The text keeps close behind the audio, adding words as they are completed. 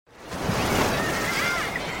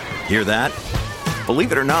Hear that?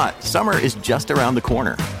 Believe it or not, summer is just around the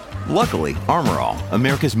corner. Luckily, Armor All,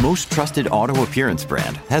 America's most trusted auto appearance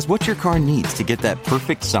brand, has what your car needs to get that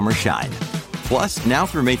perfect summer shine. Plus, now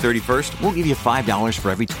through May 31st, we'll give you $5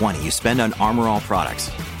 for every $20 you spend on Armor All products.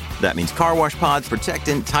 That means car wash pods,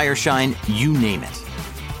 protectant, tire shine, you name it.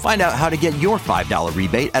 Find out how to get your $5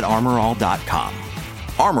 rebate at armorall.com.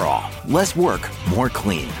 Armor All, less work, more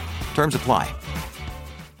clean. Terms apply.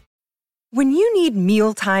 When you need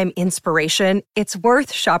mealtime inspiration, it's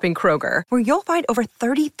worth shopping Kroger, where you'll find over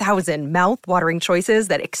 30,000 mouth-watering choices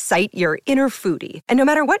that excite your inner foodie. And no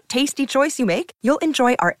matter what tasty choice you make, you'll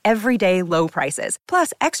enjoy our everyday low prices,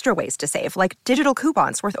 plus extra ways to save, like digital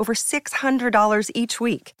coupons worth over $600 each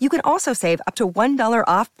week. You can also save up to $1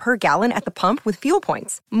 off per gallon at the pump with fuel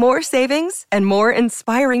points. More savings and more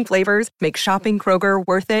inspiring flavors make shopping Kroger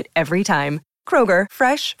worth it every time. Kroger,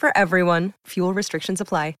 fresh for everyone. Fuel restrictions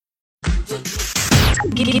apply.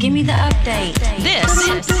 Give me the update.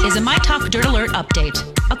 This is a My Talk Dirt Alert update.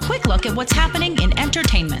 A quick look at what's happening in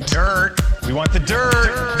entertainment. Dirt. We want the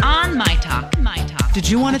dirt. On My Talk. Did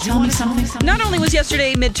you want to tell me something? Not only was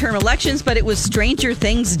yesterday midterm elections, but it was Stranger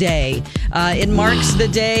Things Day. It marks the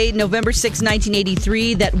day, November 6,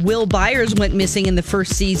 1983, that Will Byers went missing in the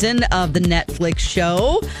first season of the Netflix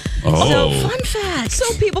show. Oh. So, fun fact. So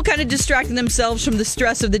people kind of distracted themselves from the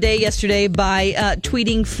stress of the day yesterday by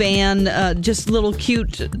tweeting just little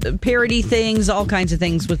cute parody things, all kinds of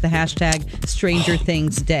things with the hashtag Stranger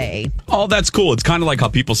Things Day. Oh, that's cool. It's kind of like how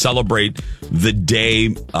people celebrate the day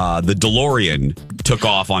the DeLorean took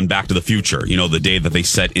off on Back to the Future. You know, the day that they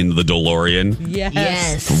set in the DeLorean.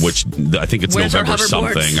 Yes. Which I think it's Where's November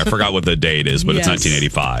something. I forgot what the date is, but Yes. it's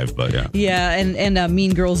 1985. But yeah. Yeah, and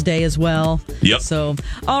Mean Girls Day as well. Yep. So,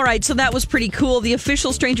 all right, so that was pretty cool. The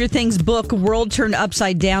official Stranger Things book, World Turned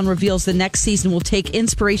Upside Down, reveals the next season will take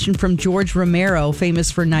inspiration from George Romero,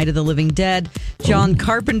 famous for Night of the Living Dead, John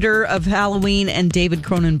Carpenter of Halloween, and David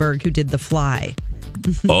Cronenberg, who did The Fly.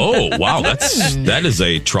 Oh, wow. That is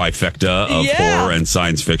a trifecta of horror and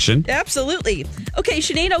science fiction. Absolutely. Okay,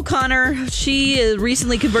 Sinead O'Connor, she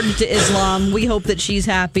recently converted to Islam. We hope that she's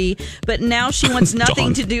happy. But now she wants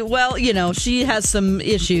nothing to do... Well, you know, she has some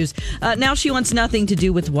issues. Now she wants nothing to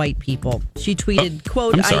do with white people. She tweeted,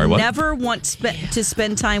 quote, I never want to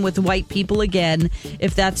spend time with white people again,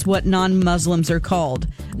 if that's what non-Muslims are called.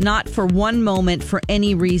 Not for one moment, for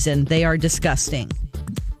any reason. They are disgusting.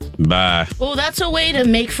 Bye. Well, that's a way to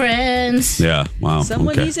make friends. Yeah, wow.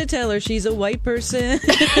 Someone needs to tell her she's a white person.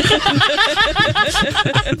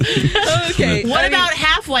 Okay. What about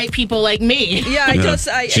half white people like me? Yeah,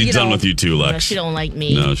 she's done with you too, Lex. No, she don't like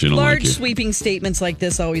me. No, she don't like Large you. sweeping statements like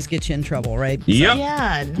this always get you in trouble, right? Yep.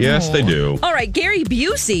 Yeah. No. Yes, they do. All right, Gary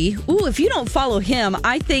Busey. Ooh, if you don't follow him,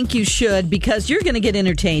 I think you should, because you're going to get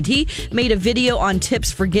entertained. He made a video on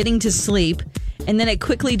tips for getting to sleep, and then it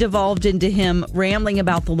quickly devolved into him rambling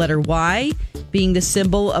about the letter Y being the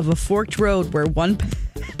symbol of a forked road where one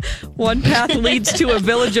path leads to a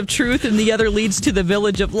village of truth and the other leads to the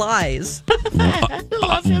village of lies.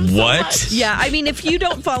 Love him so What? much. Yeah, I mean, if you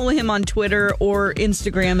don't follow him on Twitter or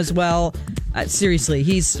Instagram as well, seriously,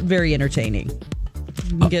 he's very entertaining.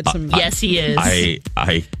 Get some. Yes, he is.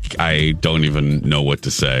 I don't even know what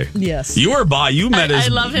to say. Yes. You were by. You met his, I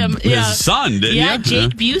love him. his son, didn't you? Yeah,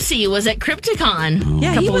 Jake Busey was at Crypticon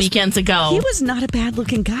a couple weekends ago. He was not a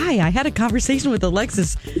bad-looking guy. I had a conversation with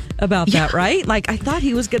Alexis about that, right? Like, I thought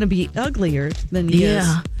he was going to be uglier than he is.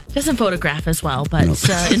 Doesn't photograph as well, but in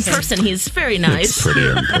person, he's very nice. It's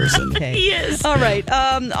prettier in person. Okay. He is. All right.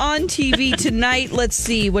 On TV tonight, let's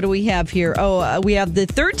see. What do we have here? We have the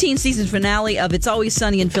 13th season finale of It's Always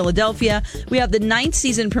Sunny in Philadelphia. We have the 9th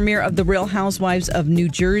season premiere of The Real Housewives of New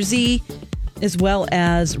Jersey, as well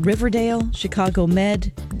as Riverdale, Chicago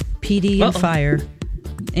Med, PD and Fire.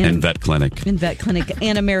 And Vet Clinic.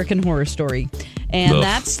 And American Horror Story. And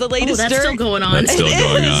that's the latest that's dirt. still going on. That's still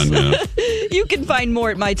going on, yeah. You can find more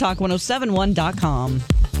at mytalk1071.com.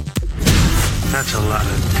 That's a lot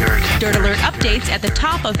of dirt. Dirt Alert updates at the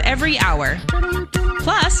top of every hour.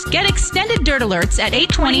 Plus, get extended Dirt Alerts at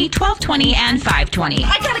 8:20, 12:20, and 5:20.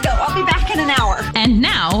 I gotta go. I'll be back in an hour. And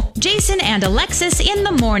now, Jason and Alexis in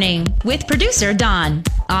the morning with producer Don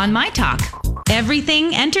on My Talk.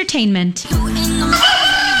 Everything Entertainment.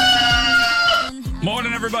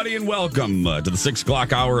 Morning, everybody, and welcome to the 6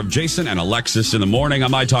 o'clock hour of Jason and Alexis in the morning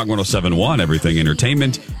on My Talk 107.1, Everything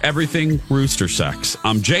Entertainment, Everything Rooster Sex.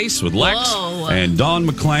 I'm Jace with Lex and Dawn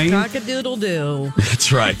McClain. Cock-a-doodle-doo.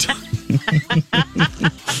 That's right.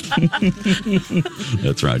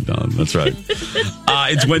 That's right, Dawn. That's right.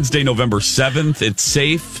 It's Wednesday, November 7th. It's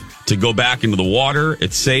safe to go back into the water.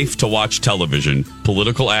 It's safe to watch television.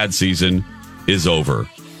 Political ad season is over.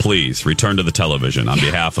 please return to the television on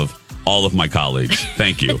behalf of all of my colleagues.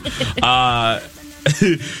 Thank you.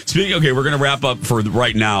 Speaking, okay, we're going to wrap up for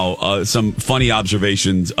right now. Some funny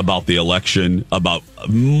observations about the election, about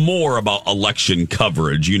election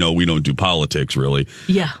coverage. You know, we don't do politics really.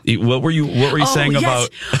 Yeah. What were you saying about?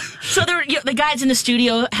 So the guys in the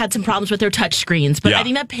studio had some problems with their touch screens, but I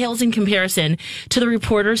think that pales in comparison to the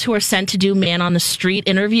reporters who are sent to do man on the street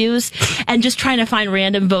interviews and just trying to find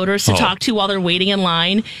random voters to talk to while they're waiting in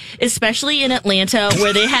line, especially in Atlanta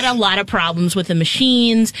where they had a lot of problems with the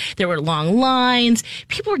machines. There were long lines.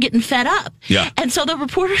 People were getting fed up. Yeah. And so the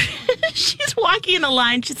reporter, she's walking in the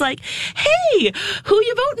line. She's like, hey, who are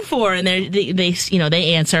you voting for? And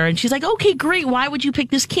they answer. And she's like, okay, great. Why would you pick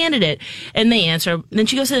this candidate? And they answer. And then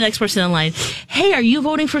she goes to the next person in line. Hey, are you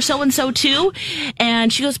voting for so-and-so too?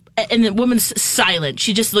 And she goes, and the woman's silent.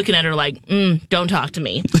 She's just looking at her like, don't talk to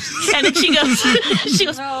me. And then she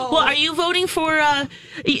goes, well, are you voting for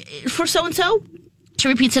so-and-so? She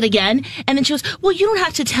repeats it again, and then she goes, well, you don't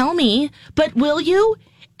have to tell me, but will you?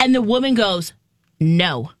 And the woman goes,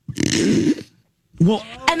 no. Well,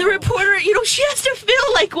 and the reporter, she has to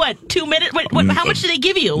fill like, what, 2 minutes? How much do they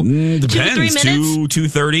give you? Depends. 2 to 3 minutes?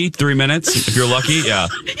 2:30, 3 minutes, if you're lucky, yeah.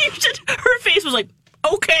 Her face was like,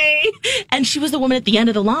 okay. And she was the woman at the end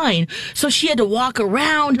of the line. So she had to walk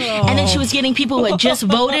around. And then she was getting people who had just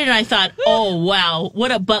voted. And I thought, oh, wow,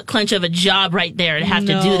 what a butt clench of a job right there to have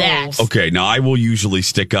to do that. Okay, now I will usually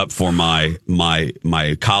stick up for my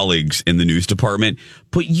colleagues in the news department.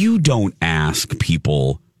 But you don't ask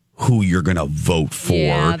people who you're going to vote for.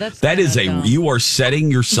 Yeah, you are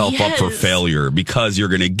setting yourself up for failure because you're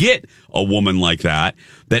going to get a woman like that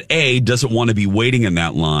A, doesn't want to be waiting in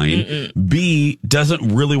that line, B,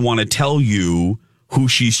 doesn't really want to tell you who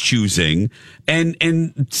she's choosing, and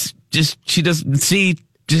just she doesn't see.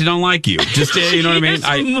 Just don't like you. Just you know what I mean.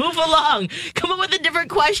 Just move along. Come up with a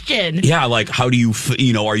different question. Yeah, like how do you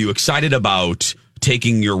are you excited about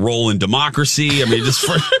taking your role in democracy? I mean, just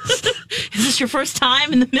is this your first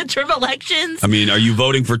time in the midterm elections? I mean, are you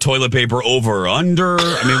voting for toilet paper over or under?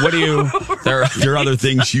 I mean, what do you? There are other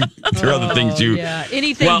things you. Yeah,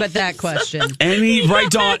 anything but that question. Right,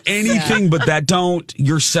 Dawn? Anything but that. Don't.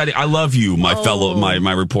 You're setting. I love you, my fellow,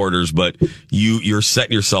 my reporters, but you're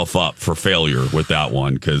setting yourself up for failure with that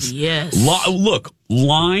one because look,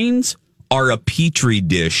 lines are a petri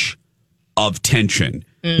dish of tension.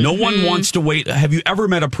 Mm-hmm. No one wants to wait. Have you ever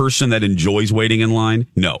met a person that enjoys waiting in line?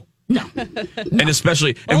 No. And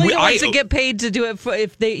especially only wants to get paid to do it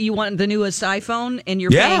if you want the newest iPhone and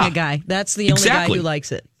you're paying a guy. That's the only guy who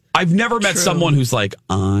likes it. I've never met someone who's like,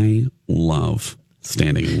 I love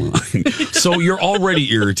standing in line. So you're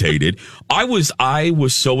already irritated. I was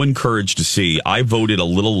so encouraged to see. I voted a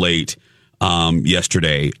little late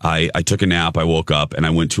yesterday. I took a nap. I woke up and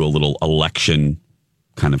I went to a little election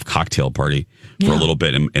kind of cocktail party for a little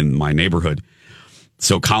bit in my neighborhood.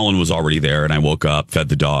 So Colin was already there and I woke up, fed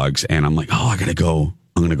the dogs, and I'm like, I'm going to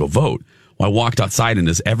go vote. Well, I walked outside and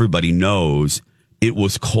as everybody knows, it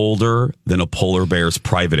was colder than a polar bear's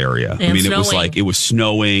private area. And it was like, it was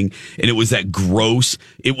snowing and it was that gross.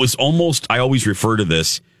 It was almost, I always refer to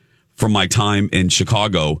this from my time in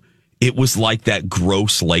Chicago. It was like that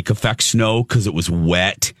gross lake effect snow because it was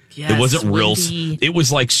wet. Yes, it wasn't real. It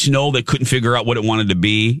was like snow that couldn't figure out what it wanted to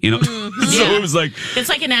be, So it was like it's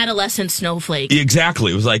like an adolescent snowflake.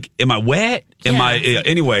 Exactly. It was like, am I wet?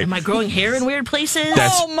 Anyway? Am I growing hair in weird places?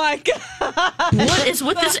 Oh my god! What is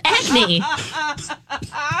with this acne?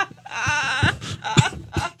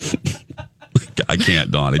 I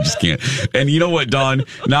can't, Dawn. I just can't. And you know what, Dawn?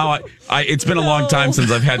 Now it's been a long time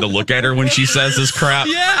since I've had to look at her when she says this crap.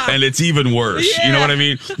 Yeah. And it's even worse. Yeah. You know what I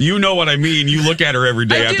mean? You know what I mean? You look at her every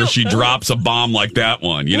day after she drops a bomb like that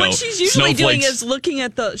one. What she's usually doing is looking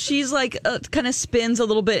at she's like kind of spins a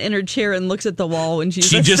little bit in her chair and looks at the wall when she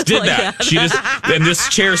just did that. And this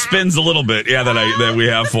chair spins a little bit. Yeah, that we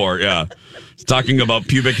have for her. Yeah. Talking about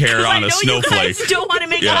pubic hair on a snowflake. You guys don't want to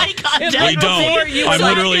make eye contact. We don't. I'm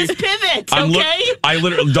literally pivot.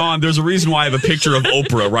 Okay. Dawn, there's a reason why I have a picture of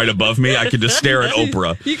Oprah right above me. I can just stare at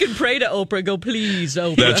Oprah. You can pray to Oprah. Go, please,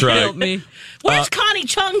 Oprah. That's right. Help me. Where's Connie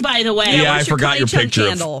Chung, by the way? Yeah, I forgot your picture.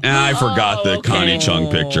 I forgot the Connie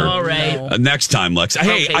Chung picture. All right. Next time, Lex.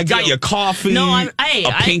 Hey, I got you coffee. No,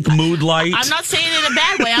 a pink mood light. I'm not saying it in a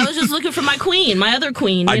bad way. I was just looking for my queen, my other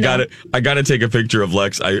queen. I got to take a picture of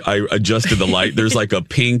Lex. I adjusted to the light. There's like a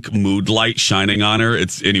pink mood light shining on her.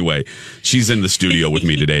 Anyway, she's in the studio with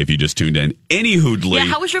me today if you just tuned in. Anywho, yeah,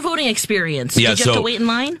 how was your voting experience? Yeah, Did you have to wait in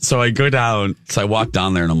line? So I go down, I walk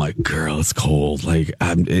down there and I'm like, girl, it's cold. Like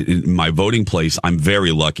my voting place, I'm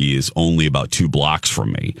very lucky, is only about 2 blocks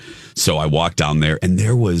from me. So I walked down there and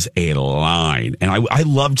there was a line, and I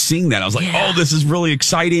loved seeing that. I was like, oh, this is really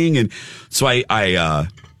exciting. And so I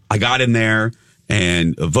got in there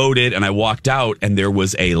and voted, and I walked out, and there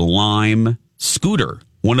was a Lime scooter.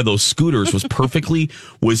 One of those scooters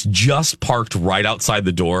was just parked right outside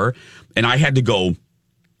the door, and I had to go.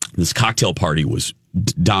 This cocktail party was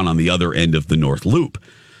down on the other end of the North Loop.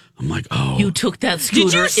 I'm like, oh. You took that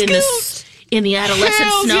scooter in the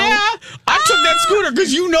adolescent snow? Yeah. I took that scooter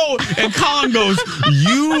because and Colin goes,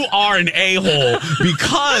 you are an a-hole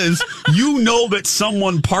because you know that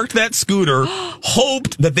someone parked that scooter,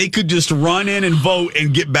 hoped that they could just run in and vote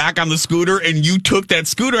and get back on the scooter, and you took that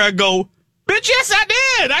scooter. I go, bitch, yes, I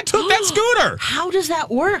did. I took that scooter. How does that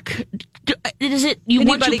work? Is it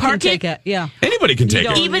once you park take it? Yeah. Anybody can take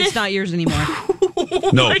it. Even if it's not yours anymore.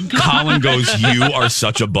 No, Colin goes, you are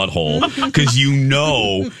such a butthole because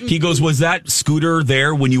he goes, was that scooter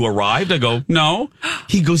there when you arrived? I go, no.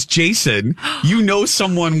 He goes, Jason,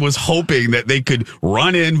 someone was hoping that they could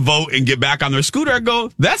run in, vote, and get back on their scooter. I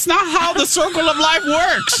go, that's not how the circle of life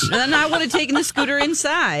works. Then I would have taken the scooter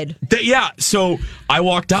inside. So I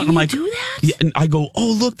walked out and I'm like, do that? Yeah, and I go,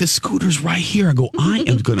 oh, look, the scooter's right here. I go, I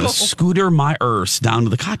am going to scooter my earth down to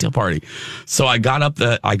the cocktail party. So I got up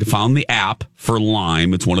I found the app for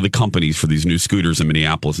Lime. It's one of the companies for these new scooters in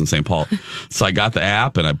Minneapolis and St. Paul. So I got the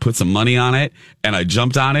app and I put some money on it and I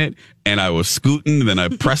jumped on it and I was scooting. And then I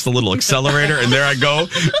pressed the little accelerator and there I go.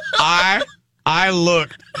 I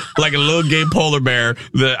look like a little gay polar bear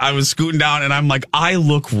that I was scooting down, and I'm like, I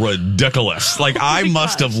look ridiculous. Like I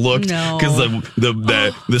must have looked because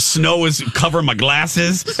the snow is covering my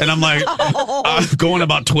glasses, and I'm like going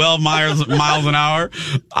about 12 miles an hour.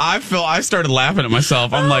 I started laughing at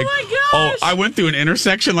myself. I'm like, oh, I went through an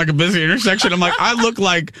intersection, like a busy intersection. I'm like, I look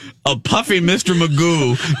like a puffy Mr.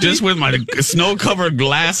 Magoo just with my snow covered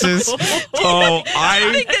glasses. Oh,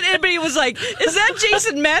 I think that anybody was like, is that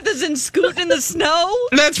Jason Matheson scooting in the snow?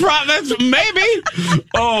 That's maybe.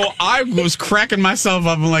 Oh, I was cracking myself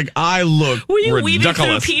up. I'm like, I look Were you ridiculous. weaving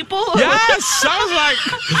through people? Yes,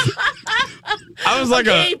 I was like,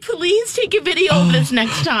 okay, please take a video of this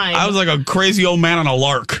next time. I was like a crazy old man on a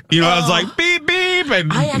lark. I was like, beep beep.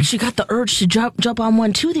 And I actually got the urge to jump on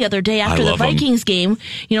one too the other day after the Vikings game.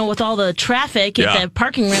 With all the traffic at the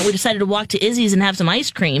parking lot, we decided to walk to Izzy's and have some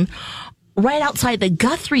ice cream. Right outside the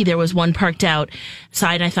Guthrie, there was one parked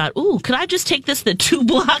outside. I thought, ooh, could I just take this the 2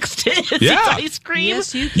 blocks to Izzy's ice cream?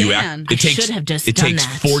 Yes, you can. It takes, should have just it done takes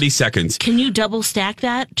that. 40 seconds. Can you double stack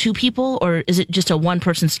that, 2 people, or is it just a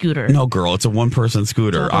 1-person scooter? No, girl, it's a 1-person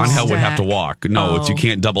scooter. Double Angel would have to stack. walk. No, you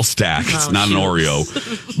can't double stack. It's not an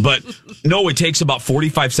Oreo. But no, it takes about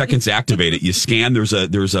 45 seconds to activate it. You scan. There's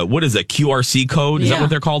a what is that, QRC code? Is that what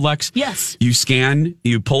they're called, Lex? Yes. You scan.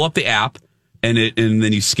 You pull up the app. And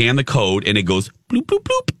then you scan the code, and it goes bloop bloop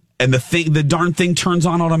bloop, and the darn thing turns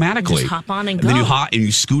on automatically. You just hop on and go. Then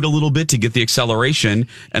you scoot a little bit to get the acceleration,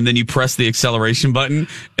 and then you press the acceleration button,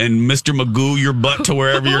 and Mr. Magoo your butt to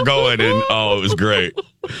wherever you're going, and it was great.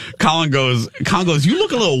 Colin goes, you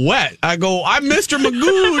look a little wet. I go, I'm Mr.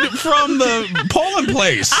 Magoo from the polling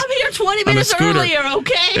place. I'm here 20 minutes earlier,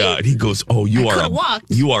 okay? Yeah, and he goes, oh, you are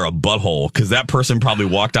a butthole, because that person probably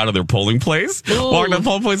walked out of their polling place, walked out of the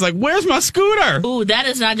polling place like, where's my scooter? Ooh, that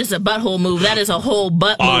is not just a butthole move. That is a whole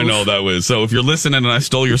butt move. I know that was. So if you're listening and I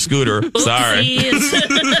stole your scooter, sorry.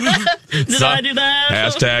 Did I do that?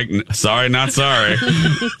 Hashtag sorry, not sorry.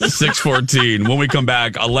 6:14. When we come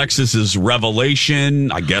back, Alexis's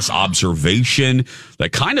revelation, I guess observation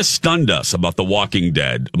that kind of stunned us about The Walking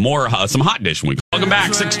Dead. More some hot dish week. Welcome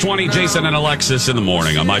back, 6:20. Jason and Alexis in the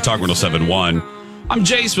morning on My Talk 107.1. I'm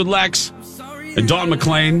Jace with Lex and Dawn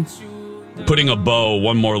McClain putting a bow.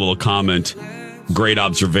 One more little comment. Great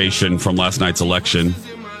observation from last night's election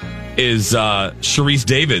is Sharice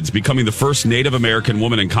Davids becoming the first Native American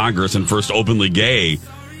woman in Congress and first openly gay,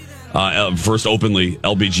 first openly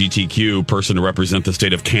LGBTQ person to represent the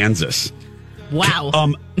state of Kansas. Wow.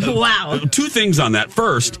 Wow. 2 things on that.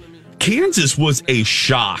 First, Kansas was a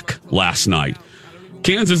shock last night.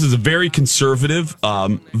 Kansas is a very conservative,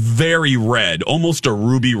 very red, almost a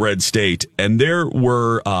ruby red state, and there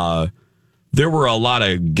were a lot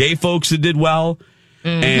of gay folks that did well.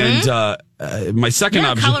 And my second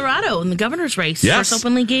observation, Colorado in the governor's race, yes. first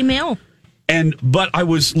openly gay male. But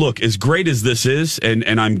as great as this is,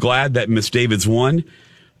 and I'm glad that Miss Davids won.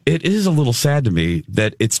 It is a little sad to me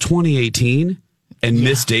that it's 2018 And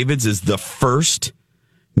Miss Davids is the first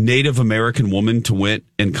Native American woman to win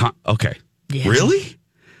in okay. Yeah. Really?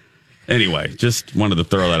 Anyway, just wanted to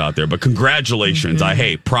throw that out there. But congratulations.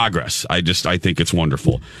 Progress. I think it's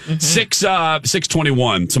wonderful.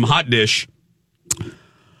 621, some hot dish.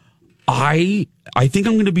 I think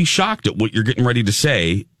I'm going to be shocked at what you're getting ready to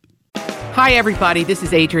say. Hi, everybody. This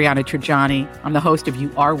is Adriana Trajani. I'm the host of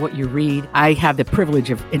You Are What You Read. I have the privilege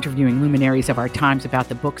of interviewing luminaries of our times about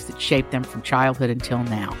the books that shaped them from childhood until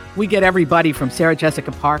now. We get everybody from Sarah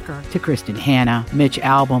Jessica Parker to Kristen Hanna, Mitch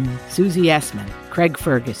Albom, Susie Essman, Craig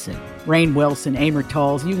Ferguson, Rainn Wilson, Amor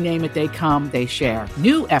Tolls, you name it, they come, they share.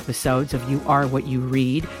 New episodes of You Are What You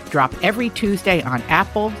Read drop every Tuesday on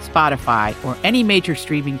Apple, Spotify, or any major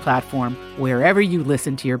streaming platform wherever you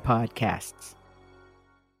listen to your podcasts.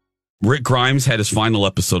 Rick Grimes had his final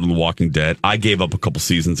episode on The Walking Dead. I gave up a couple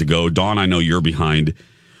seasons ago. Dawn, I know you're behind.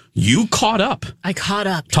 You caught up. I caught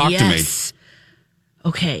up. Talk to me.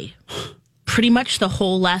 Okay. Pretty much the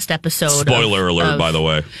whole last episode. Spoiler alert, by the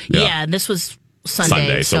way. Yeah, this was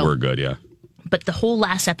Sunday. So we're good, yeah. But the whole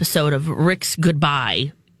last episode of Rick's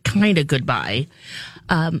goodbye, kind of goodbye,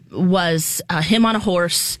 was him on a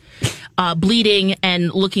horse, bleeding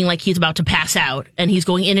and looking like he's about to pass out. And he's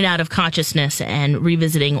going in and out of consciousness and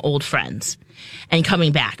revisiting old friends and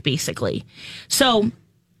coming back, basically. So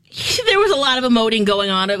there was a lot of emoting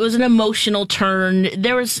going on. It was an emotional turn.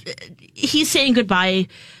 He's saying goodbye.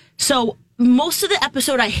 So most of the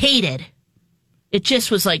episode I hated. It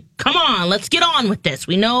just was like, come on, let's get on with this.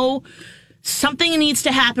 We know something needs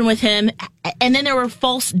to happen with him. And then there were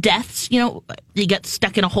false deaths. He got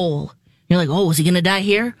stuck in a hole. You're like, oh, is he going to die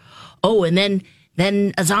here? Oh, and then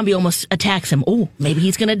a zombie almost attacks him. Oh, maybe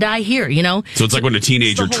he's going to die here, So it's like when a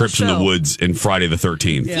teenager trips in the woods in Friday the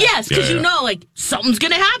 13th. Yeah. Yes, because something's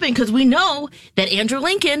going to happen because we know that Andrew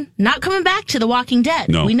Lincoln not coming back to The Walking Dead.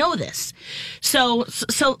 No. We know this. So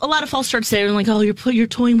a lot of false starts there and like, oh, you're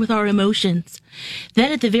toying with our emotions.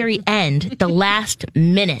 Then at the very end, the last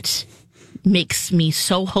minute makes me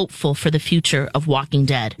so hopeful for the future of Walking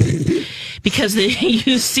Dead. Because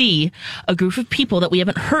you see a group of people that we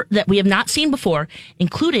have not seen before,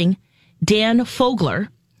 including Dan Fogler.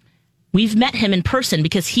 We've met him in person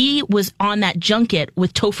because he was on that junket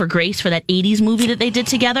with Topher Grace for that 80s movie that they did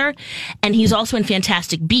together. And he's also in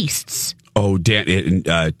Fantastic Beasts. Oh, Dan,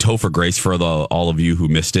 Topher Grace, for all of you who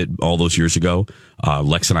missed it all those years ago,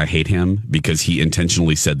 Lex and I hate him because he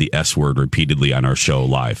intentionally said the S word repeatedly on our show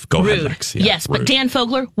live. Go ahead, Lex. Yeah, yes, rude. But Dan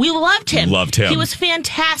Fogler, we loved him. He was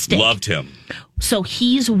fantastic. Loved him. So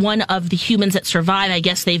he's one of the humans that survive. I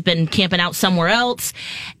guess they've been camping out somewhere else.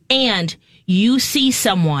 And you see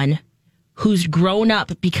someone who's grown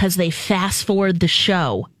up because they fast forward the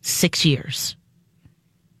show 6 years.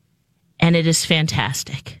 And it is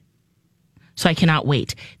fantastic. So I cannot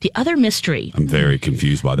wait. The other mystery. I'm very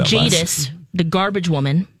confused by that. Jadis, the garbage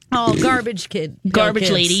woman. Oh, garbage kid.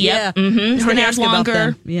 Garbage lady, yep. Yeah. Mm-hmm. Her hair's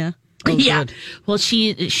longer. Yeah. Oh, yeah. Good. Well,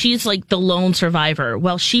 she's like the lone survivor.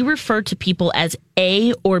 Well, she referred to people as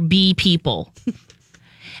A or B people.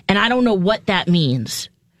 And I don't know what that means.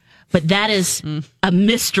 But that is a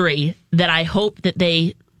mystery that I hope that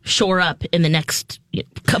they shore up in the next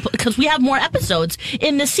couple, because we have more episodes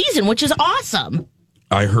in this season, which is awesome.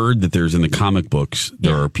 I heard that there's in the comic books,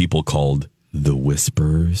 there are people called the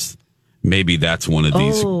Whisperers. Maybe that's one of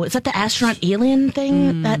these. Oh, is that the astronaut alien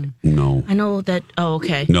thing? No. I know that. Oh,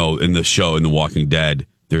 okay. No, in the show, in The Walking Dead,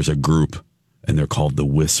 there's a group, and they're called the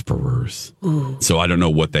Whisperers. Ooh. So I don't know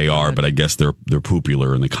what they are, but I guess they're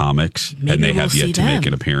popular in the comics, and they have yet to make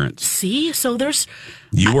an appearance. See? So there's...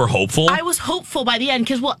 You were hopeful? I was hopeful by the end,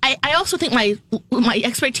 because, I also think my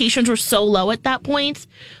expectations were so low at that point.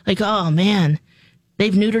 Like, oh, man...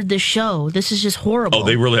 They've neutered this show. This is just horrible. Oh,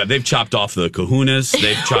 they really have. They've chopped off the kahunas.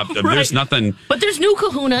 They've chopped... Right. There's nothing... But there's new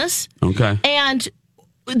kahunas. Okay. And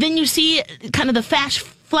then you see kind of the fast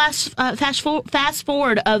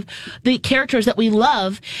forward of the characters that we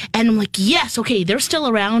love. And I'm like, yes, okay, they're still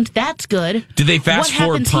around. That's good. Did they fast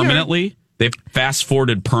forward permanently? Here? They've fast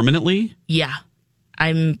forwarded permanently? Yeah.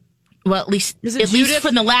 Well, at least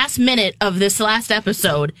from the last minute of this last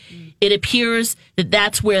episode... It appears that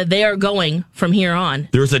that's where they're going from here on.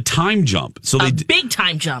 There's a time jump. So big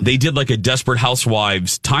time jump. They did like a Desperate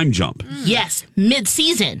Housewives time jump. Yes,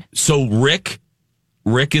 mid-season. So Rick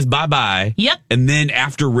is bye-bye. Yep. And then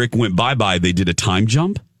after Rick went bye-bye, they did a time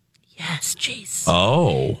jump? Yes, Jace.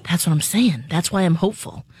 Oh. That's what I'm saying. That's why I'm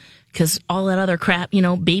hopeful. Because all that other crap,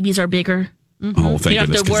 babies are bigger. Mm-hmm. Oh, thank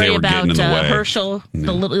goodness, because they were getting in the way. You don't have to worry about Herschel,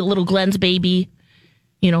 the little Glenn's baby.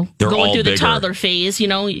 They're going through bigger. the toddler phase,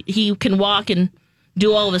 he can walk and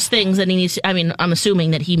do all of his things that he needs to. I mean, I'm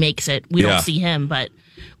assuming that he makes it. We Yeah. don't see him, but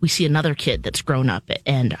we see another kid that's grown up,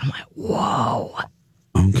 and I'm like, whoa.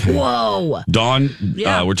 Okay. Whoa. Dawn,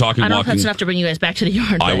 Yeah. we're talking I don't know if walking. that's enough to bring you guys back to the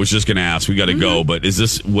yard. I but- was just going to ask. We got to go, but is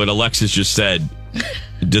this what Alexis just said?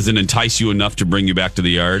 Does it entice you enough to bring you back to the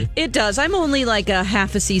yard? It does. I'm only like a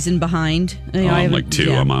half a season behind. You know, I I'm haven't- like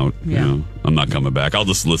 2. yeah. I'm out. Yeah. You know, I'm not coming back. I'll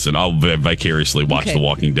just listen. I'll vicariously watch Okay. The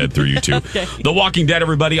Walking Dead through you two. Okay. The Walking Dead,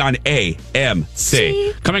 everybody, on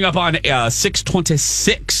AMC. Coming up on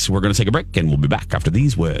 6:26. We're going to take a break, and we'll be back after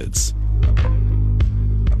these words.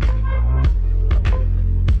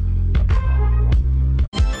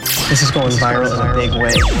 This is going viral in a big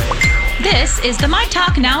way. This is the My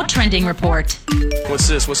Talk Now trending report. What's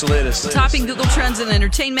this? What's the latest? Topping Google Trends and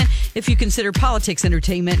entertainment. If you consider politics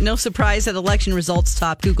entertainment, no surprise that election results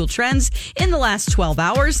top Google Trends in the last 12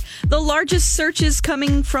 hours. The largest searches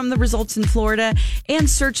coming from the results in Florida and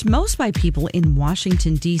searched most by people in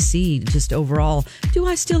Washington, D.C. Just overall, do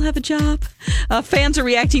I still have a job? Fans are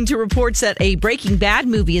reacting to reports that a Breaking Bad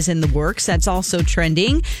movie is in the works. That's also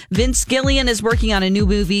trending. Vince Gilligan is working on a new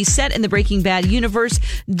movie set in the Breaking Bad universe,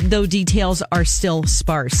 though details are still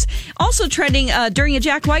sparse. Also trending, during a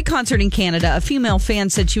Jack White concert in Canada, a female fan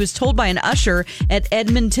said she was told by an usher at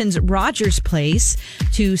Edmonton's Rogers Place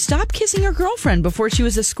to stop kissing her girlfriend before she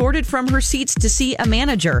was escorted from her seats to see a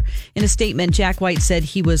manager. In a statement, Jack White said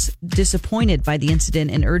he was disappointed by the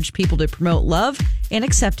incident and urged people to promote love and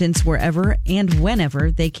acceptance wherever and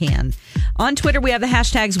whenever they can. On Twitter, we have the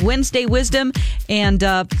hashtags Wednesday Wisdom and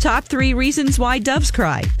top 3 reasons why doves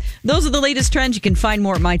cry. Those are the latest trends. You can find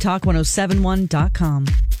more at mytalk1071.com.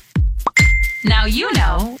 Now you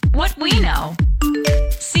know what we know.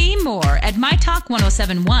 See more at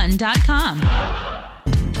mytalk1071.com.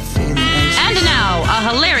 And now, a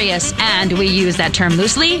hilarious, and we use that term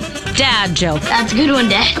loosely, dad joke. That's a good one,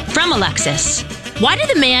 Dad. From Alexis. Why did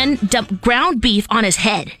the man dump ground beef on his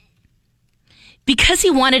head? Because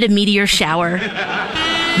he wanted a meteor shower.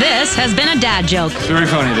 This has been a dad joke. Very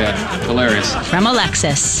funny, Dad. Hilarious. From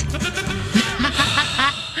Alexis.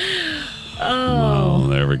 Oh,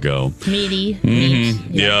 there we go. Meaty.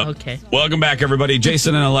 Yeah. Okay. Welcome back, everybody.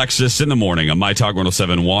 Jason and Alexis in the morning on My Talk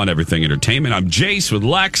 1071, Everything Entertainment. I'm Jace with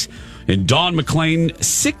Lex and Dawn McLean,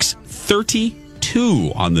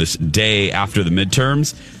 6:32 on this day after the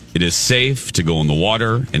midterms. It is safe to go in the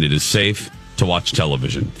water, and it is safe to watch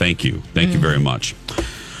television. Thank you. Thank you very much.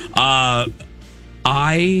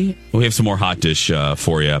 We have some more hot dish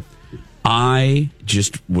for you. I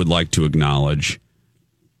just would like to acknowledge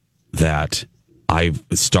that I've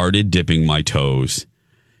started dipping my toes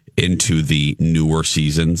into the newer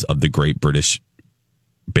seasons of the Great British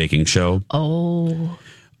Baking Show. Oh,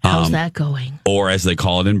 how's that going? Or as they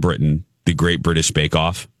call it in Britain, the Great British Bake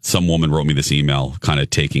Off. Some woman wrote me this email kind of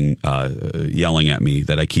yelling at me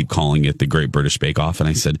that I keep calling it the Great British Bake Off. And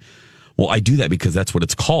I said, well, I do that because that's what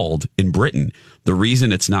it's called in Britain. The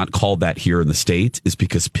reason it's not called that here in the States is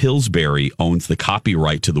because Pillsbury owns the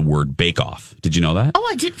copyright to the word bake off. Did you know that? Oh,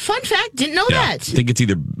 I did. Fun fact. Didn't know that. I think it's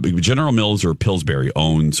either General Mills or Pillsbury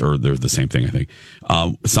owns, or they're the same thing, I think.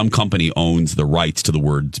 Some company owns the rights to the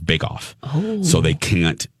words bake off. Oh. So they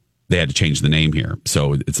had to change the name here.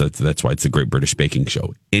 So that's why it's the Great British Baking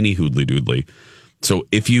Show. Any hoodly doodly. So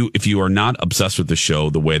if you are not obsessed with the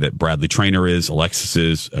show the way that Bradley Traynor is, Alexis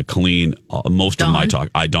is, Colleen, most Dawn. of my talk,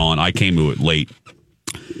 I came to it late.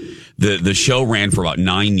 The show ran for about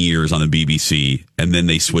 9 years on the BBC, and then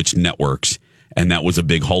they switched networks, and that was a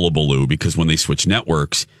big hullabaloo because when they switched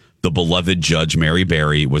networks, the beloved Judge Mary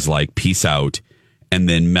Berry was like, peace out, and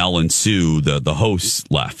then Mel and Sue, the hosts,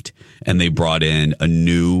 left, and they brought in a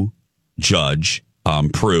new judge,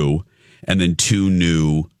 Prue, and then 2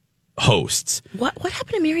 new hosts. What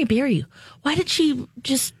happened to Mary Berry? Why did she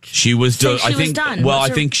just? She was. say she was done? Well, Was I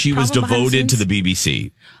there think she was problem behind devoted to scenes? the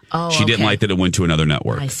BBC. Oh, she didn't okay. like that it went to another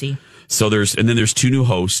network. I see. So there's 2 new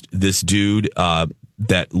hosts. This dude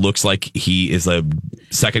that looks like he is a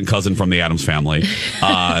second cousin from the Addams Family,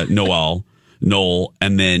 Noel,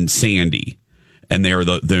 and then Sandy, and they're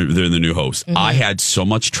the new hosts. Mm-hmm. I had so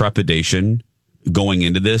much trepidation going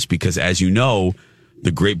into this because, as you know,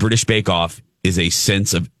 the Great British Bake Off is a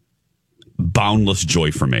sense of boundless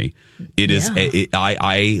joy for me. It is.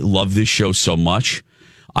 I love this show so much.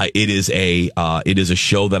 It is a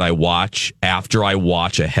show that I watch after I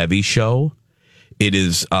watch a heavy show. It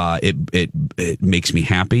is. It makes me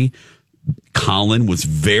happy. Colin was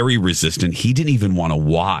very resistant. He didn't even want to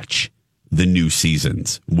watch the new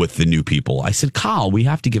seasons with the new people. I said, Kyle, we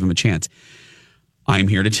have to give him a chance. I'm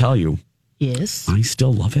here to tell you. Yes. I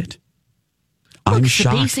still love it. Look, I'm the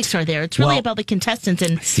shocked. basics are there. It's really about the contestants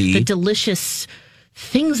and the delicious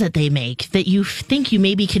things that they make that you think you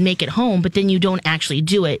maybe can make at home, but then you don't actually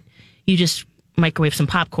do it. You just microwave some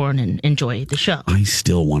popcorn and enjoy the show. I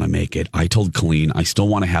still want to make it. I told Colleen, I still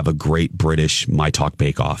want to have a great British My Talk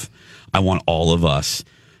Bake Off. I want all of us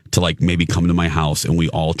to like maybe come to my house and we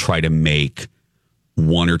all try to make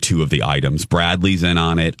one or two of the items. Bradley's in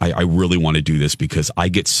on it. I really want to do this because I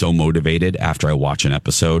get so motivated after I watch an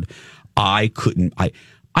episode. I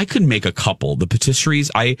could make a couple. The patisseries,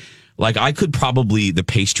 I could probably, the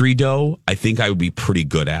pastry dough, I think I would be pretty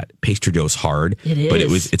good at. Pastry dough is hard, it is. But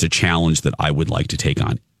it's a challenge that I would like to take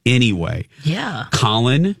on. Anyway, yeah.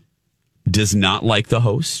 Colin does not like the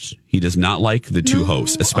host. He does not like the two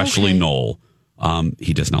hosts, especially Noel.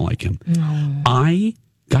 He does not like him. No. I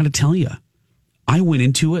got to tell you, I went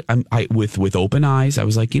into it with open eyes. I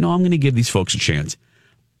was like, I'm going to give these folks a chance.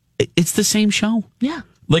 It's the same show. Yeah.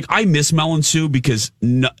 Like, I miss Mel and Sue because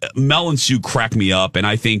Mel and Sue crack me up. And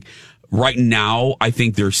I think right now, I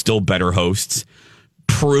think they're still better hosts.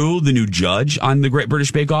 Prue, the new judge on the Great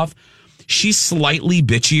British Bake Off, she's slightly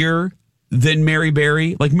bitchier than Mary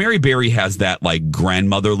Berry. Like, Mary Berry has that, like,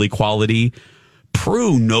 grandmotherly quality.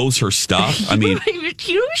 Prue knows her stuff. I mean, you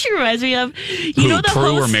know who she reminds me of?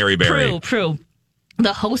 Prue or Mary Berry? Prue.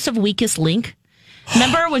 The host of Weakest Link.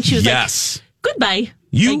 Remember when she was like, goodbye.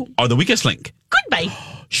 You are the weakest link. Goodbye.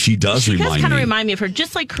 She does kind of remind me of her,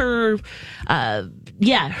 just like her,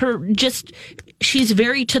 she's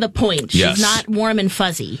very to the point. She's not warm and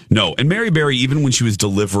fuzzy. No, and Mary Berry, even when she was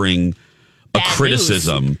delivering a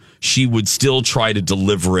criticism, she would still try to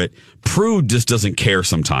deliver it. Prue just doesn't care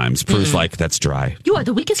sometimes. Prue's like, that's dry. You are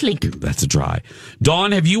the weakest link. That's dry.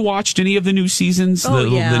 Dawn, have you watched any of the new seasons?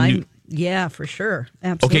 Yeah, for sure.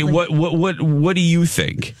 Absolutely. Okay, what do you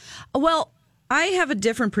think? Well, I have a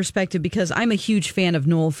different perspective because I'm a huge fan of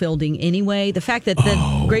Noel Fielding anyway. The fact that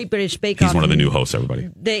the Great British Bake Off... He's one of the new hosts, everybody.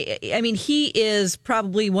 He is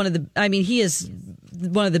probably he is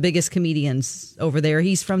one of the biggest comedians over there.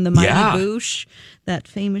 He's from the Mighty Boosh, that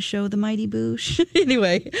famous show, The Mighty Boosh.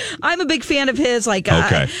 Anyway, I'm a big fan of his.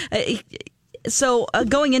 So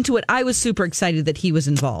going into it, I was super excited that he was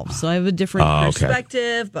involved. So I have a different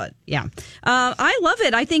perspective, but yeah. I love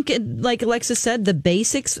it. I think, like Alexis said, the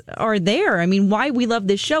basics are there. I mean, why we love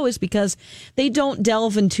this show is because they don't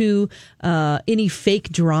delve into any fake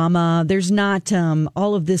drama. There's not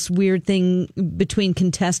all of this weird thing between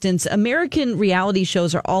contestants. American reality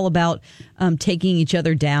shows are all about taking each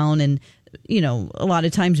other down and a lot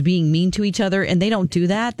of times being mean to each other, and they don't do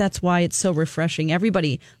that. That's why it's so refreshing.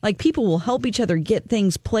 Everybody, people will help each other get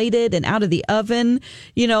things plated and out of the oven.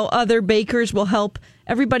 Other bakers will help.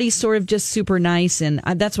 Everybody's sort of just super nice, and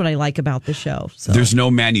that's what I like about the show. So. There's no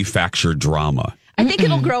manufactured drama. I think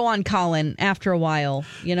it'll grow on Colin after a while,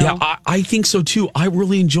 Yeah, I think so too. I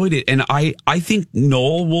really enjoyed it, and I think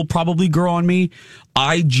Noel will probably grow on me.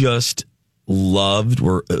 I just loved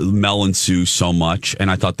Mel and Sue so much,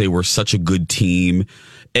 and I thought they were such a good team.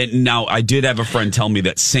 And now I did have a friend tell me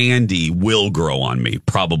that Sandy will grow on me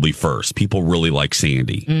probably first. People really like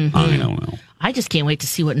Sandy. Mm-hmm. I don't know. I just can't wait to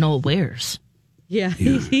see what Noel wears. Yeah.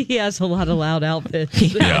 He has a lot of loud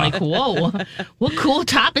outfits. Like, whoa, what cool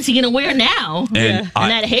top is he going to wear now? And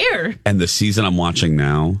that hair. And the season I'm watching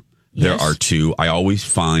now, there are two. I always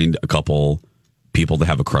find a couple people to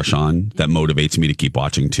have a crush on that motivates me to keep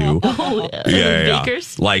watching too.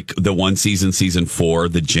 Bakers? Like the one season 4,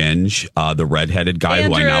 the Ginge, the redheaded guy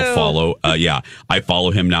Andrew. who I now follow. I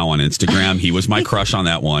follow him now on Instagram. He was my crush on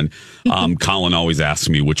that one. Colin always asks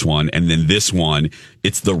me which one. And then this one,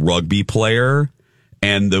 it's the rugby player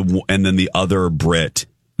and then the other Brit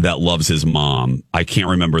that loves his mom. I can't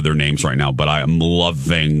remember their names right now, but I am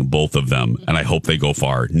loving both of them, and I hope they go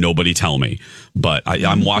far. Nobody tell me. But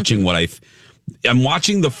I'm watching I'm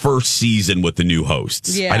watching the first season with the new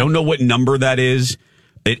hosts. Yeah. I don't know what number that is.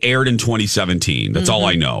 It aired in 2017. That's all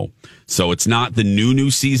I know. So it's not the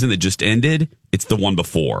new season that just ended. It's the one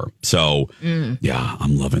before. So, yeah,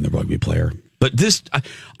 I'm loving the rugby player. But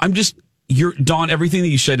Dawn, everything that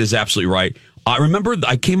you said is absolutely right. I remember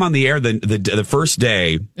I came on the air the first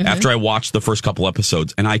day after I watched the first couple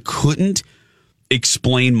episodes, and I couldn't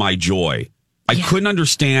explain my joy. I couldn't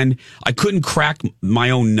understand. I couldn't crack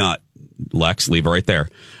my own nut. Lex, leave it right there.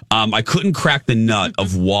 I couldn't crack the nut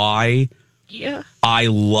of why I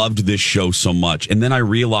loved this show so much. And then I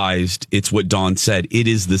realized it's what Dawn said. It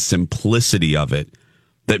is the simplicity of it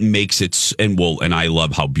that makes it, and I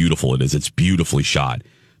love how beautiful it is. It's beautifully shot.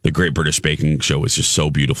 The Great British Baking Show is just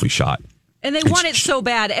so beautifully shot. And they want it so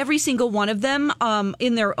bad. Every single one of them,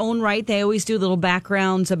 in their own right, they always do little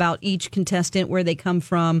backgrounds about each contestant, where they come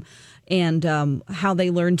from, and how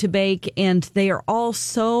they learn to bake. And they are all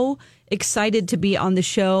so excited to be on the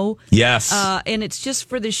show. Yes. And it's just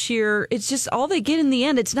for the sheer, it's just all they get in the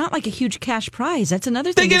end. It's not like a huge cash prize. That's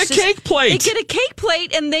another thing. They get a cake plate. They get a cake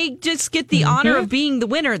plate and they just get the honor of being the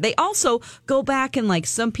winner. They also go back and like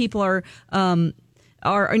some people are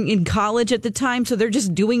in college at the time, so they're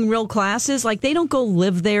just doing real classes. Like they don't go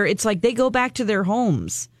live there. It's like they go back to their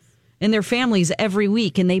homes and their families every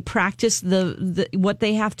week and they practice the what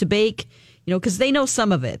they have to bake, because they know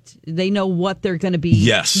some of it. They know what they're going to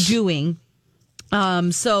be doing.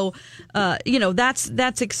 So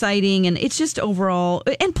that's exciting, and it's just overall,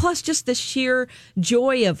 and plus just the sheer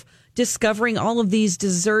joy of discovering all of these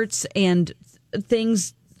desserts and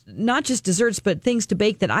things. Not just desserts, but things to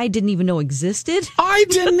bake that I didn't even know existed. I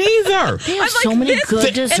didn't either. They have so many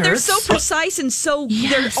good desserts. And they're so precise and so,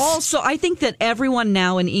 they're also, I think that everyone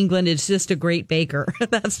now in England is just a great baker.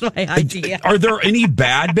 That's my idea. Are there any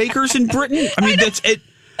bad bakers in Britain? I mean, that's it.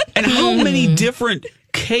 And how many different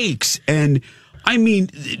cakes and... I mean,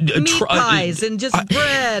 meat pies and just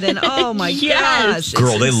bread and oh my gosh,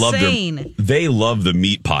 girl, it's insane. They love the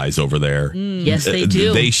meat pies over there. Yes, they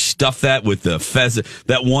do. They stuff that with the pheasant.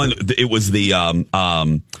 That one, it was the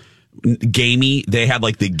gamey. They had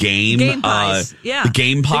like the game pies. The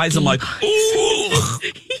game pies. I'm like, ooh.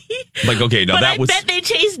 Like, okay, no, but that was. I bet they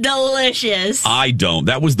taste delicious. I don't.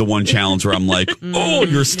 That was the one challenge where I'm like, oh,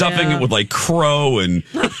 you're stuffing it with like crow and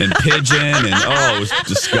pigeon, and it was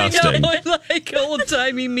disgusting. I know, I like old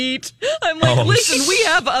timey meat. I'm like, listen, we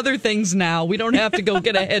have other things now. We don't have to go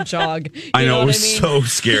get a hedgehog. I know, it was so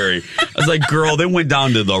scary. I was like, girl, they went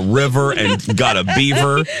down to the river and got a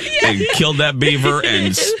beaver and killed that beaver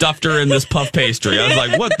and stuffed her in this puff pastry. I was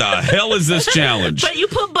like, what the hell is this challenge? But you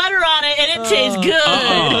put butter on it and it tastes good.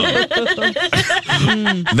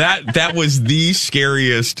 That was the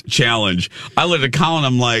scariest challenge. I looked at Colin,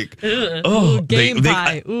 I'm like, game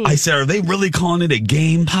pie. I said, are they really calling it a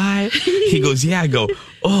game pie? He goes, yeah. I go,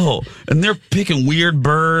 and they're picking weird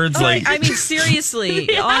birds. I mean,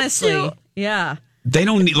 seriously, honestly. Yeah. They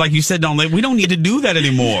don't need, like you said, we don't need to do that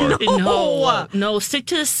anymore. No, stick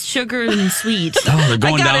to sugar and sweet. They're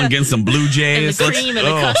going down against some Blue Jays. And the cream and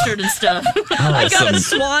the custard and stuff. I got a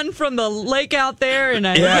swan from the lake out there and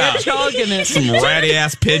a hedgehog and some ratty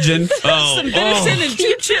ass pigeon. Some venison and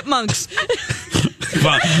 2 chipmunks.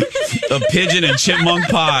 A pigeon and chipmunk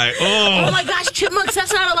pie. Oh my gosh, chipmunks,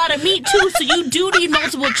 that's not a lot of meat too, so you do need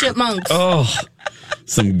multiple chipmunks.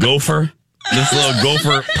 Some gopher. This little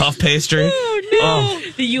gopher puff pastry.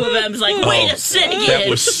 The U of M's like, wait a second. That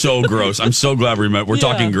was so gross. I'm so glad we met. We're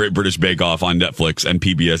talking Great British Bake Off on Netflix and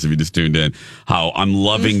PBS if you just tuned in. How I'm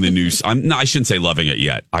loving the new. I shouldn't say loving it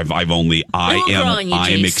yet. I am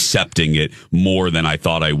accepting it more than I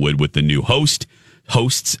thought I would with the new hosts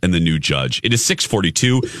and the new judge. It is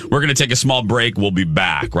 6:42. We're going to take a small break. We'll be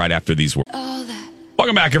back right after these words.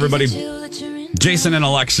 Welcome back, everybody. Jason and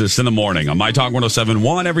Alexis in the morning on My Talk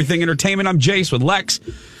 107.1 Everything Entertainment. I'm Jace with Lex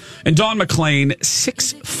and Dawn McClain.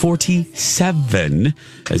 6:47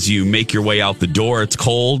 as you make your way out the door. It's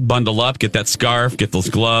cold. Bundle up. Get that scarf. Get those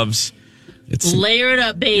gloves. Layer it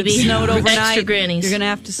up, baby. It snowed overnight. Extra grannies. You're going to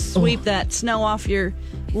have to sweep that snow off your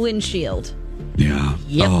windshield. Yeah.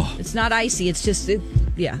 Yep. It's not icy. It's just, it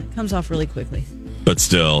comes off really quickly. But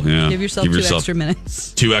still, yeah. Give yourself 2 extra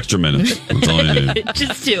minutes. 2 extra minutes. That's all you need.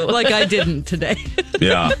 Just 2. Like I didn't today.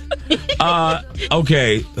 Yeah.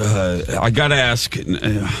 Okay. I got to ask,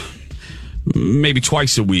 maybe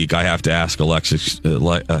twice a week, I have to ask Alexis,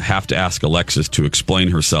 to explain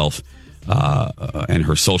herself and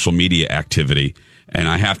her social media activity. And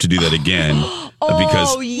I have to do that again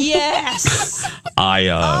because yes.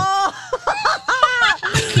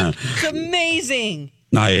 It's amazing.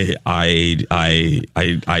 I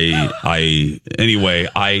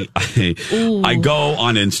go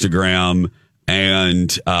on Instagram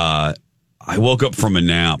and I woke up from a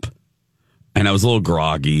nap and I was a little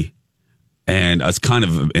groggy and I was kind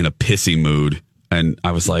of in a pissy mood and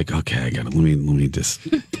I was like, okay, let me just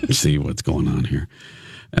see what's going on here.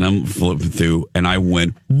 And I'm flipping through and I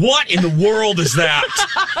went, what in the world is that?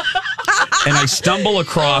 And I stumble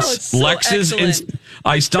across Lex's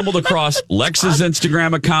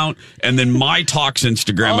Instagram account and then My Talk's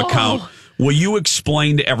Instagram account. Will you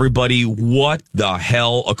explain to everybody what the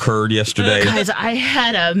hell occurred yesterday? Guys, I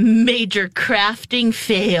had a major crafting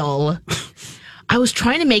fail. I was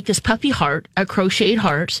trying to make this puppy heart, a crocheted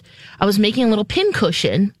heart. I was making a little pin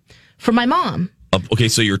cushion for my mom. Okay,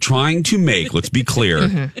 so you're trying to make, let's be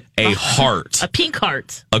clear, a heart. A pink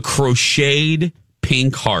heart. A crocheted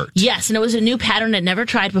pink heart. Yes, and it was a new pattern I'd never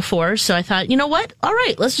tried before. So I thought, you know what? All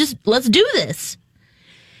right, let's do this.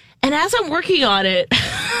 And as I'm working on it,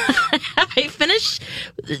 I I finish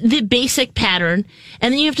the basic pattern,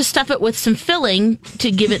 and then you have to stuff it with some filling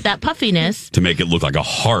to give it that puffiness. To make it look like a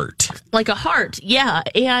heart. Like a heart, yeah.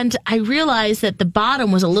 And I realized that the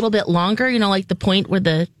bottom was a little bit longer, like the point where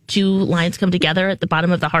the two lines come together at the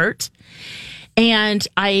bottom of the heart. And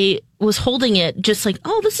I was holding it just like,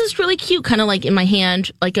 oh, this is really cute, kind of like in my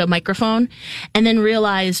hand, like a microphone. And then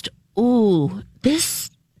realized, ooh, this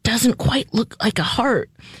doesn't quite look like a heart,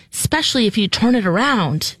 especially if you turn it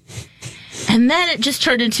around. And then it just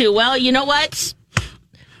turned into, well, you know what?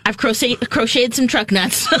 I've crocheted some truck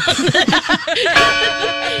nuts.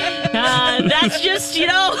 That's just, some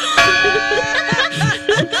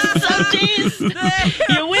days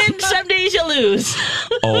you win, some days you lose.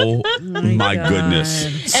 Oh my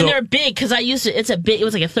goodness! And they're big because I used it. It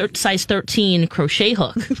was like a size 13 crochet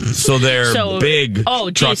hook. So they're big. Oh,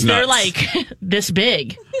 geez, they're like this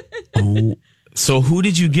big. Oh. So who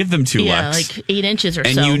did you give them to, Lex? Like 8 inches or so.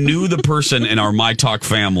 And you knew the person in our My Talk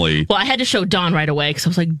family. Well, I had to show Dawn right away because I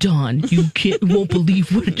was like, Dawn, you won't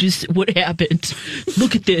believe what happened.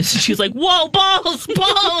 Look at this. And she was like, whoa, balls.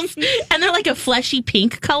 And they're like a fleshy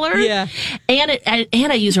pink color. Yeah. And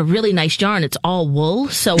I use a really nice yarn. It's all wool,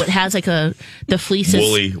 so it has like the fleece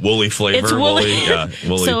is woolly flavor. It's woolly.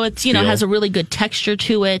 Woolly so it's has a really good texture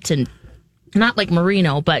to it, and not like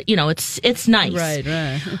merino, but it's nice. Right.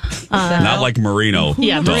 Not like merino.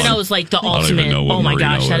 Yeah, merino is like the ultimate. Oh my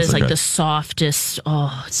gosh, that is like okay. the softest.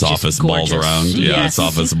 Oh, it's softest balls around. Yeah, yes.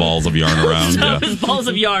 Softest balls of yarn around. Softest balls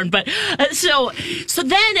of yarn. But so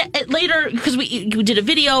then later, because we did a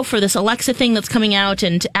video for this Alexa thing that's coming out,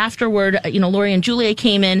 and afterward, Lori and Julia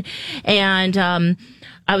came in, and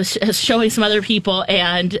I was showing some other people,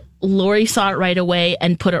 and Lori saw it right away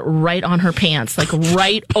and put it right on her pants, like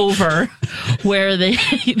right over where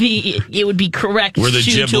it would be correct where the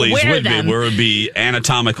Ghiblies would them. be, where it would be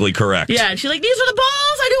anatomically correct. Yeah, and she's like, these are the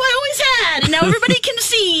balls I knew I always had, and now everybody can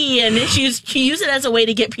see. And she used it as a way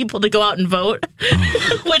to get people to go out and vote,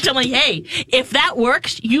 which I'm like, hey, if that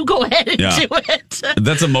works, you go ahead and do it.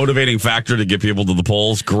 That's a motivating factor to get people to the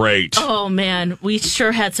polls. Great. Oh, man, we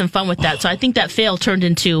sure had some fun with that. So I think that fail turned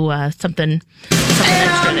into something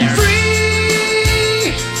extra there. Sing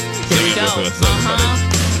it with us, everybody.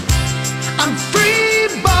 I'm free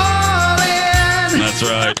balling. That's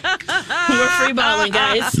right. We're free balling,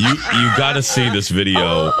 guys. You got to see this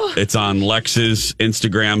video. It's on Lex's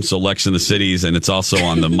Instagram, so Lex in the Cities, and it's also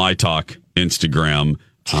on the My Talk Instagram.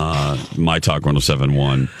 My Talk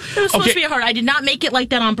 1071. It was supposed to be hard. I did not make it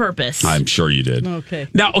like that on purpose. I'm sure you did. Okay.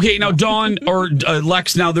 Now, Dawn or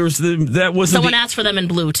Lex. Now, there's that was someone asked for them in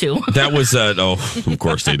blue too. That was of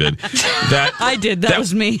course they did. That I did. That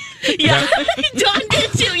was me. Yeah, Dawn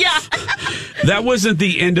did too. Yeah. That wasn't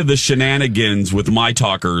the end of the shenanigans with My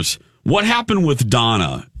Talkers. What happened with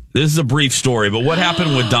Donna? This is a brief story, but what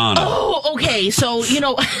happened with Donna? Oh, okay. So, okay.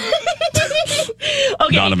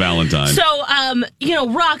 Donna Valentine. So,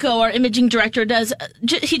 Rocco, our imaging director,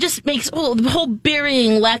 he just makes the whole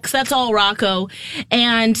burying Lex. That's all Rocco.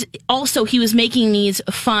 And also, he was making these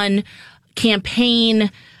fun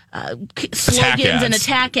campaign slogans and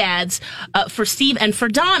attack ads for Steve and for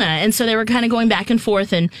Donna. And so they were kind of going back and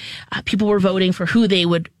forth, and people were voting for who they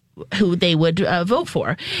would vote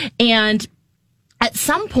for. And at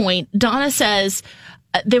some point, Donna says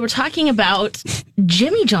they were talking about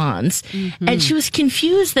Jimmy John's, and she was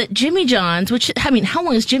confused that Jimmy John's, how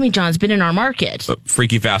long has Jimmy John's been in our market? A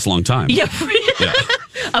freaky fast long time. Yeah.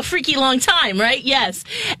 A freaky long time, right? Yes.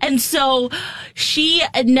 And so she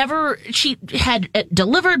had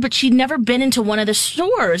delivered, but she'd never been into one of the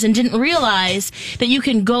stores and didn't realize that you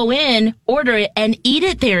can go in, order it, and eat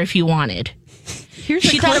it there if you wanted.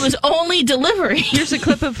 She thought it was only delivery. Here's a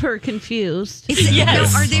clip of her confused.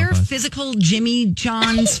 Yes. Are there physical Jimmy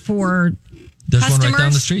John's for There's customers? one right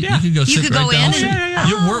down the street. Yeah. You could go sit right down the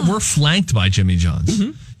street. We're flanked by Jimmy John's.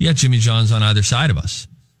 You got Jimmy John's on either side of us.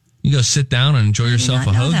 You go sit down and enjoy yourself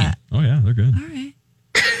a hoagie. That. Oh, yeah, they're good. All right.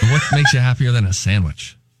 What makes you happier than a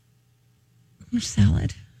sandwich?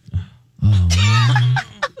 Salad. Oh, man.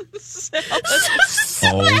 So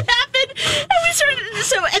that happened,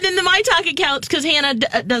 and then the My Talk account, because Hannah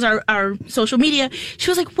does our social media,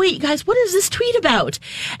 she was like, wait, guys, what is this tweet about?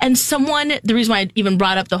 And the reason why I even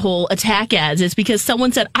brought up the whole attack ads is because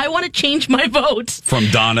someone said, I want to change my vote. From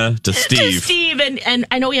Donna to Steve. And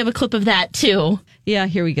I know we have a clip of that, too. Yeah,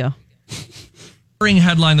 here we go.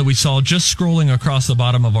 Headline that we saw just scrolling across the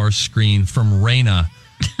bottom of our screen from Raina.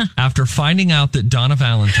 After finding out that Donna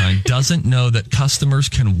Valentine doesn't know that customers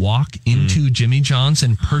can walk into Jimmy John's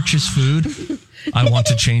and purchase food, I want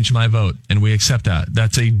to change my vote. And we accept that.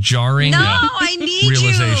 That's a jarring I need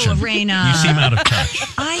realization. you, Raina. You seem out of touch.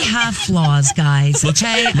 I have flaws, guys.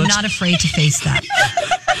 I'm not afraid to face that.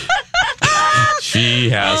 She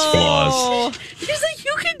has flaws. She's like,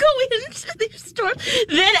 you can go into the store.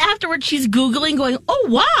 Then afterwards, she's Googling, going, oh,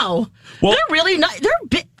 wow. Well, they're really not.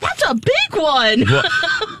 That's a big one. Well,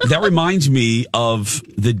 that reminds me of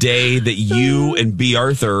the day that you and B.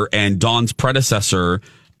 Arthur and Dawn's predecessor,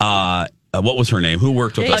 what was her name? Who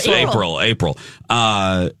worked with us? April.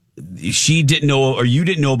 She didn't know, or you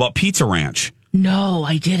didn't know about Pizza Ranch. No,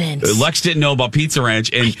 I didn't. Lex didn't know about Pizza Ranch,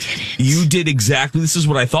 and you did exactly. This is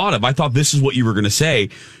what I thought of. I thought this is what you were going to say.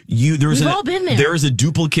 We've all been there. There is a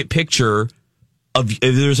duplicate picture of.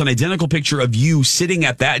 There's an identical picture of you sitting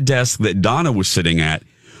at that desk that Donna was sitting at,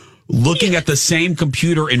 looking at the same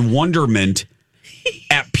computer in wonderment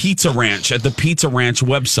at Pizza Ranch, at the Pizza Ranch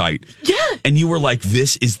website. Yeah. And you were like,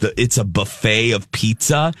 it's a buffet of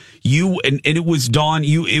pizza. And it was Dawn,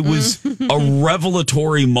 it was a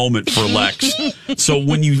revelatory moment for Lex. So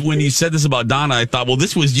when you said this about Donna, I thought, well,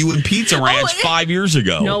 this was you in Pizza Ranch 5 years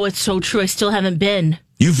ago. No, it's so true. I still haven't been.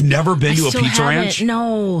 You've never been to a Pizza Ranch?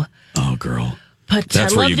 No. Oh, girl. But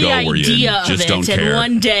that's I where love you the go, where you idea just of don't it. care. And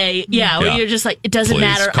one day, where you're just like, it doesn't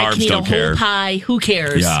matter. Carbs I can eat a whole pie. Who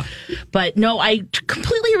cares? Yeah. But no, I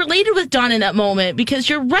completely related with Dawn in that moment because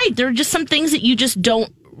you're right. There are just some things that you just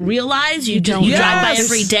don't realize. You drive by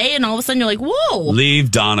every day, and all of a sudden you're like, whoa.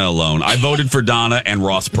 Leave Donna alone. I voted for Donna and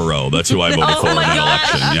Ross Perot. That's who I voted for in that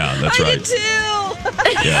election. Yeah, that's right. I did too.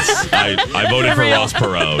 Yes, I voted for Ross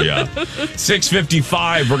Perot, yeah.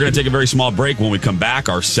 6:55, we're going to take a very small break. When we come back,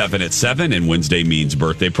 our 7 at 7 and Wednesday means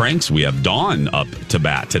birthday pranks. We have Dawn up to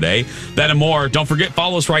bat today. That and more. Don't forget,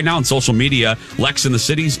 follow us right now on social media. Lex in the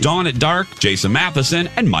Cities, Dawn at Dark, Jason Matheson,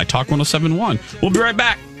 and My Talk 1071. We'll be right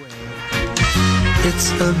back.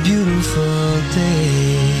 It's a beautiful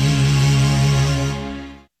day.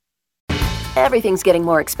 Everything's getting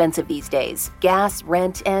more expensive these days. Gas,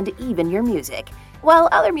 rent, and even your music. While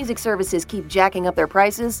other music services keep jacking up their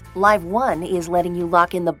prices, Live One is letting you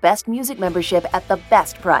lock in the best music membership at the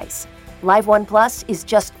best price. Live One Plus is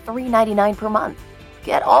just $3.99 per month.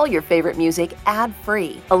 Get all your favorite music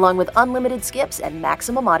ad-free, along with unlimited skips and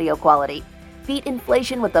maximum audio quality. Beat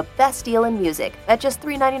inflation with the best deal in music at just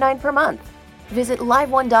 $3.99 per month. Visit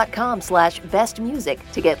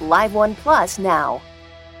liveone.com/bestmusic to get Live One Plus now.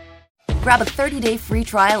 Grab a 30-day free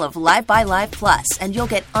trial of Live by Live Plus, and you'll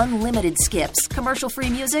get unlimited skips,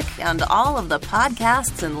 commercial-free music, and all of the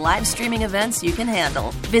podcasts and live streaming events you can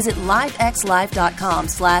handle. Visit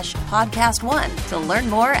livexlive.com/podcast1 to learn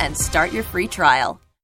more and start your free trial.